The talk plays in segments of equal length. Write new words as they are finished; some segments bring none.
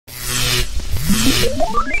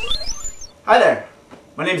Hi there,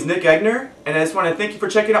 my name is Nick Egner, and I just want to thank you for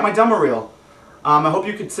checking out my demo reel. I hope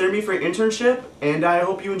you consider me for an internship, and I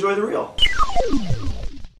hope you enjoy the reel.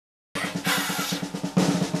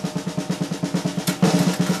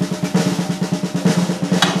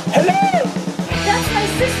 Hello! That's my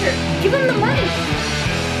sister. Give him the money.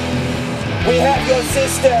 We have your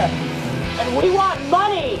sister, and we want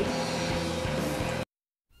money.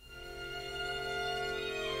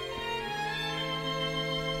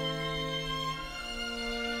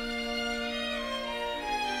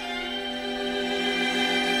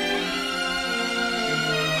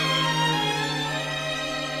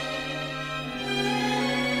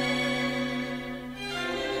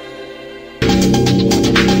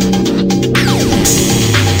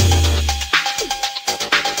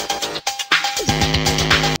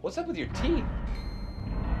 What's up with your teeth?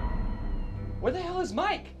 Where the hell is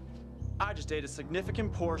Mike? I just ate a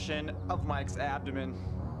significant portion of Mike's abdomen.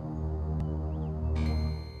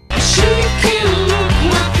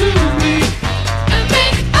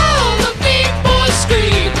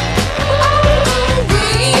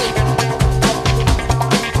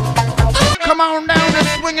 Come on down to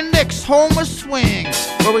Swingin' Nick's Home of Swing,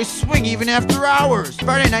 where we swing even after hours.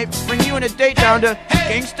 Friday night, bring you and a date down to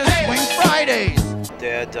Gangsta Swing Fridays.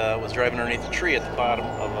 Dad was driving underneath a tree at the bottom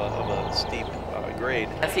of a steep grade.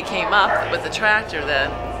 As he came up with the tractor,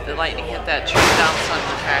 the lightning hit that tree, bounced onto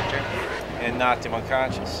the tractor. And knocked him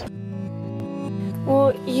unconscious.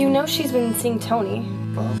 Well, you know she's been seeing Tony.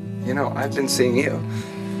 Well, you know, I've been seeing you.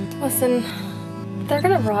 Listen, they're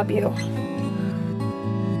gonna rob you.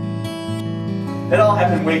 That all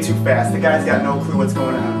happened way too fast. The guy's got no clue what's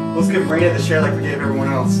going on. Let's give Raina the share like we gave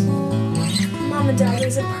everyone else. Mom and Dad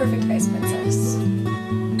raised a perfect vice princess.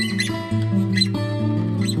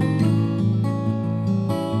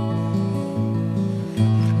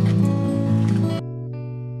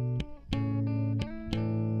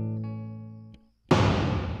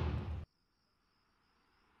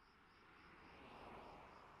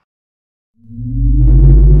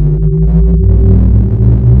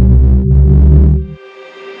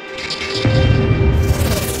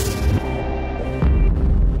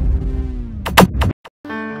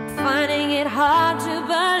 Finding it hard to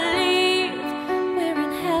believe we're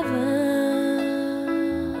in heaven,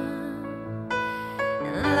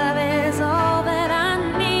 and love is all that I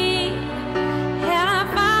need, and I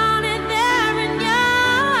found it there in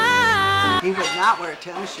you. He would not wear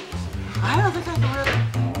tennis shoes. I don't think I can wear them.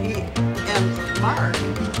 And Mark.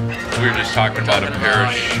 We were just talking about a pair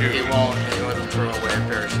of shoes. He won't throw away a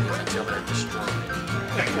pair of shoes until they're destroyed.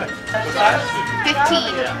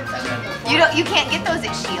 15. You can't get those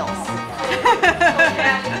at Shields.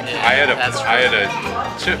 I had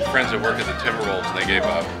friends that work at the Timberwolves, and they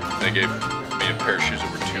gave me a pair of shoes that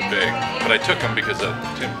were too big. But I took them because they were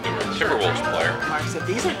a Timberwolves player. Mark said,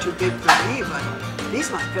 these are too big for me, but these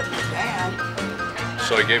might fit my dad.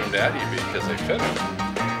 So I gave them to Eddie because they fit him.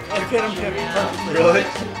 They fit him perfectly. Really?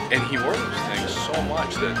 And he wore those things so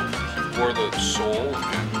much that he wore the sole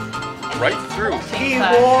right through. He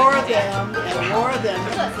wore them and wore them.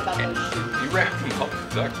 He wrapped them up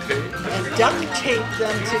with duct tape. And duct taped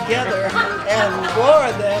them together and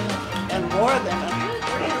wore them and wore them.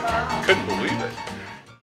 Couldn't believe it.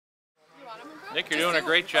 Nick, you're doing a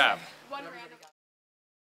great job.